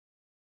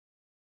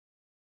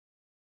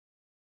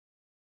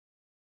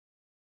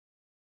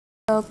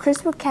So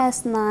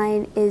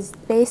CRISPR-Cas9 is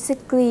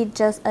basically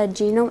just a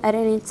genome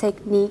editing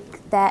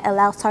technique that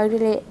allows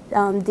targeted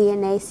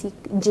DNA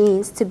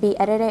genes to be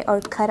edited or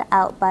cut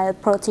out by a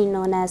protein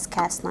known as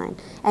Cas9.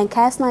 And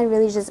Cas9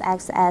 really just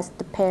acts as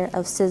the pair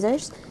of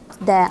scissors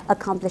that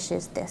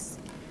accomplishes this.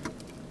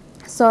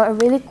 So a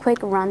really quick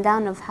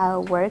rundown of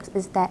how it works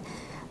is that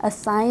a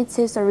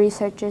scientist or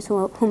researchers,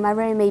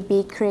 whomever it may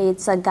be,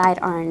 creates a guide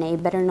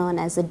RNA, better known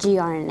as a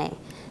gRNA,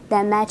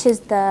 that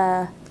matches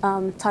the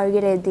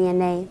targeted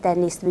DNA that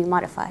needs to be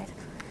modified.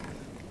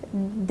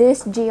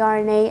 This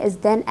gRNA is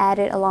then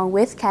added along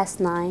with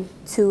Cas9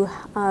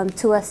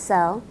 to a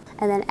cell,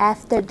 and then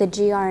after the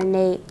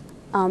gRNA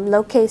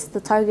locates the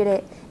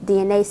targeted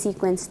DNA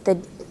sequence, the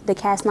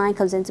Cas9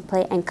 comes into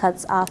play and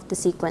cuts off the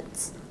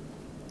sequence.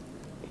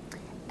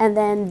 And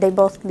then they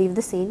both leave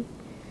the scene,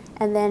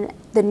 and then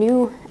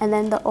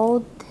the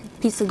old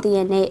piece of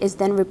DNA is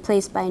then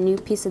replaced by a new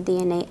piece of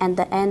DNA, and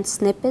the end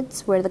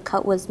snippets where the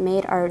cut was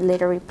made are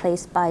later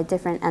replaced by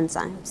different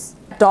enzymes.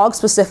 Dogs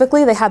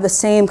specifically, they have the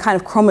same kind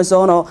of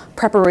chromosomal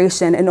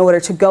preparation in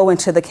order to go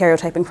into the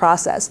karyotyping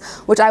process,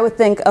 which I would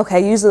think, okay,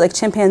 usually like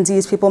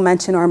chimpanzees people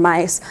mention or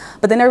mice,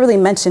 but they never really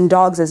mention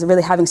dogs as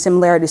really having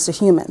similarities to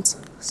humans.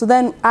 So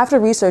then after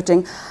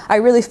researching, I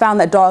really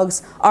found that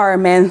dogs are a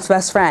man's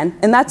best friend.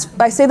 And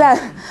I say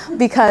that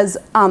because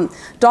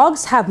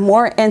dogs have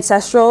more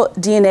ancestral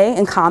DNA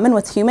in common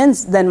with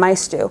humans than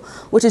mice do,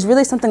 which is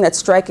really something that's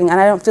striking, and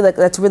I don't feel like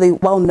that's really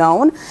well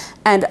known.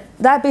 And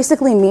that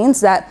basically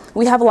means that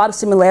we have a lot of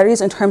similarities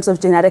in terms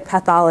of genetic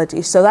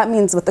pathology. So that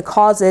means with the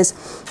causes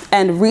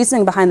and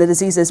reasoning behind the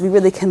diseases, we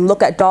really can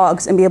look at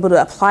dogs and be able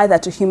to apply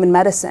that to human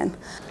medicine.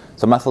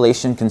 So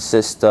methylation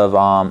consists of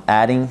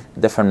adding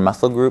different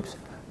methyl groups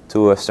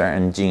to a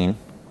certain gene,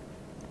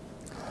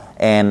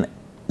 and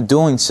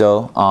doing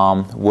so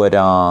would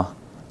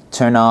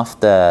turn off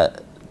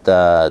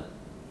the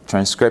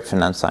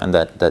transcription enzyme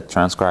that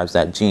transcribes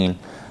that gene,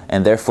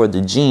 and therefore the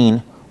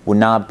gene would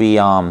not be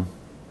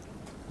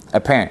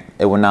apparent.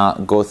 It would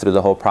not go through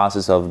the whole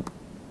process of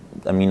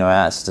amino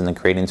acids and then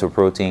create into a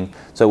protein,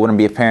 so it wouldn't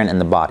be apparent in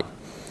the body.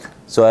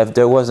 So if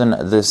there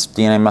wasn't this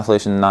DNA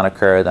methylation not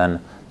occur,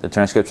 then the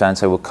transcription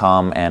enzyme would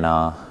come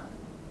and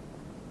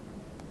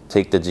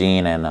take the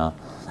gene and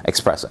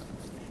express it.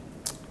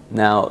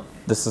 Now,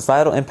 the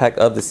societal impact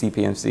of the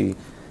CPMC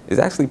is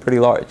actually pretty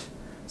large.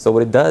 So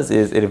what it does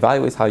is it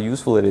evaluates how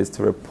useful it is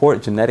to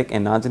report genetic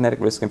and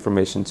non-genetic risk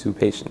information to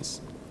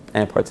patients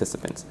and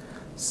participants.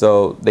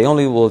 So they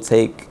only will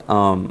take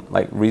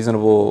like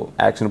reasonable,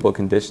 actionable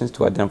conditions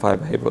to identify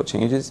behavioral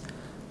changes.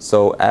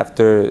 So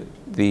after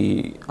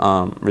the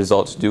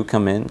results do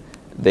come in,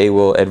 they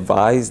will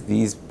advise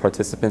these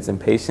participants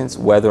and patients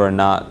whether or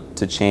not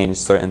to change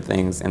certain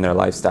things in their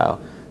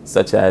lifestyle,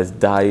 such as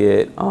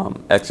diet,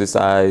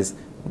 exercise,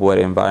 what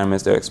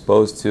environments they're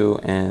exposed to,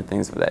 and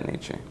things of that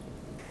nature.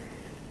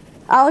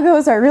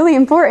 Oligos are really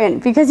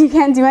important because you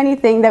can't do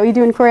anything that we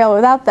do in Coriell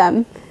without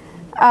them.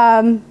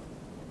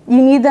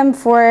 You need them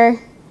for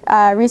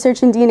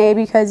research in DNA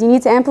because you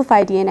need to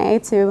amplify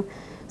DNA to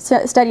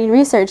study and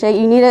research it.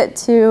 You need it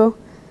to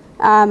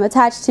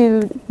attached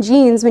to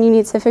genes when you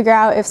need to figure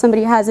out if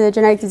somebody has a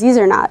genetic disease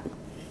or not.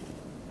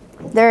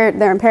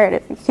 They're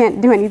imperative. You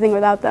can't do anything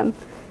without them.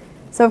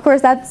 So of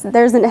course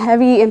there's a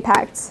heavy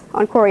impact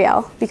on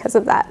Coriell because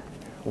of that.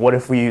 What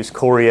if we use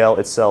Coriell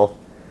itself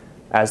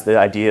as the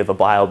idea of a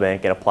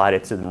biobank and applied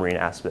it to the marine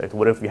aspect?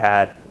 What if we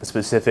had a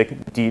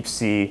specific deep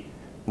sea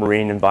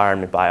marine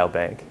environment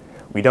biobank?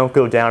 We don't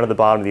go down to the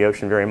bottom of the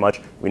ocean very much.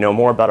 We know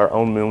more about our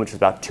own moon, which is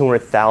about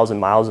 200,000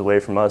 miles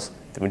away from us,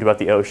 than we do about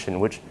the ocean,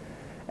 which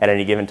at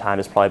any given time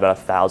is probably about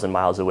 1,000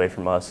 miles away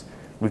from us.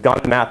 We've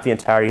gone to map the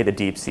entirety of the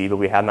deep sea, but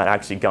we have not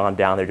actually gone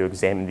down there to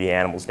examine the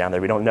animals down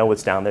there. We don't know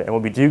what's down there. And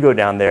when we do go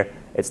down there,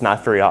 it's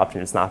not very often,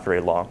 it's not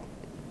very long.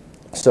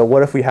 So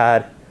what if we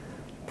had,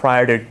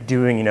 prior to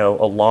doing a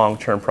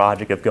long-term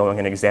project of going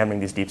and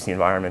examining these deep sea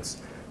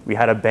environments, we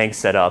had a bank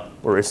set up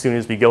where as soon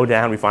as we go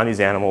down, we find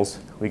these animals,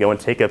 we go and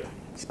take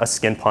a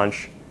skin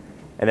punch,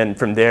 and then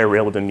from there we're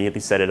able to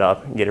immediately set it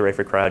up and get it ready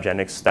for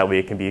cryogenics. That way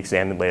it can be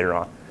examined later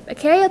on. A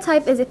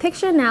karyotype is a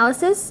picture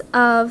analysis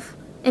of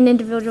an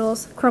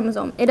individual's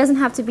chromosome. It doesn't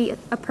have to be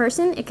a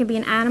person, it can be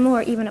an animal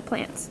or even a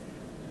plant.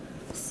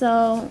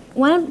 So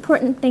one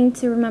important thing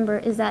to remember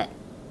is that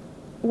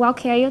while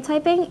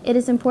karyotyping, it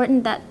is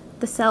important that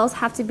the cells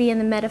have to be in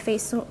the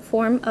metaphase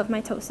form of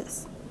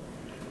mitosis.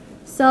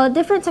 So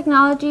different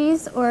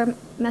technologies or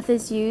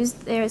methods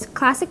used, there's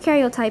classic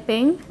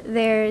karyotyping,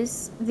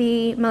 there's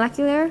the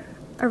molecular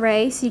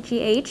array,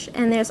 CGH,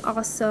 and there's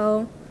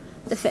also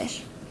the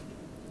FISH.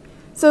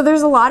 So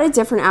there's a lot of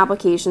different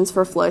applications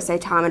for flow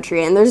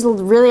cytometry, and there's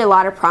really a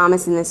lot of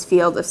promise in this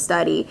field of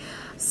study.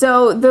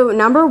 So the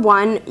number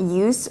one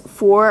use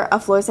for a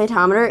flow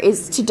cytometer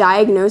is to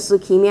diagnose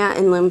leukemia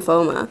and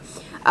lymphoma.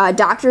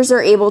 Doctors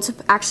are able to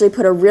actually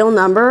put a real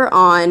number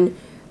on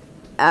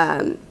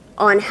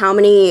how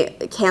many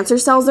cancer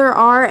cells there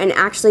are and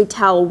actually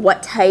tell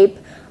what type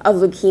of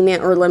leukemia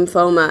or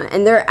lymphoma.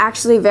 And they're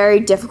actually very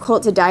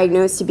difficult to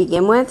diagnose to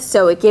begin with,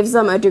 so it gives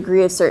them a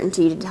degree of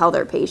certainty to tell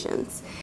their patients.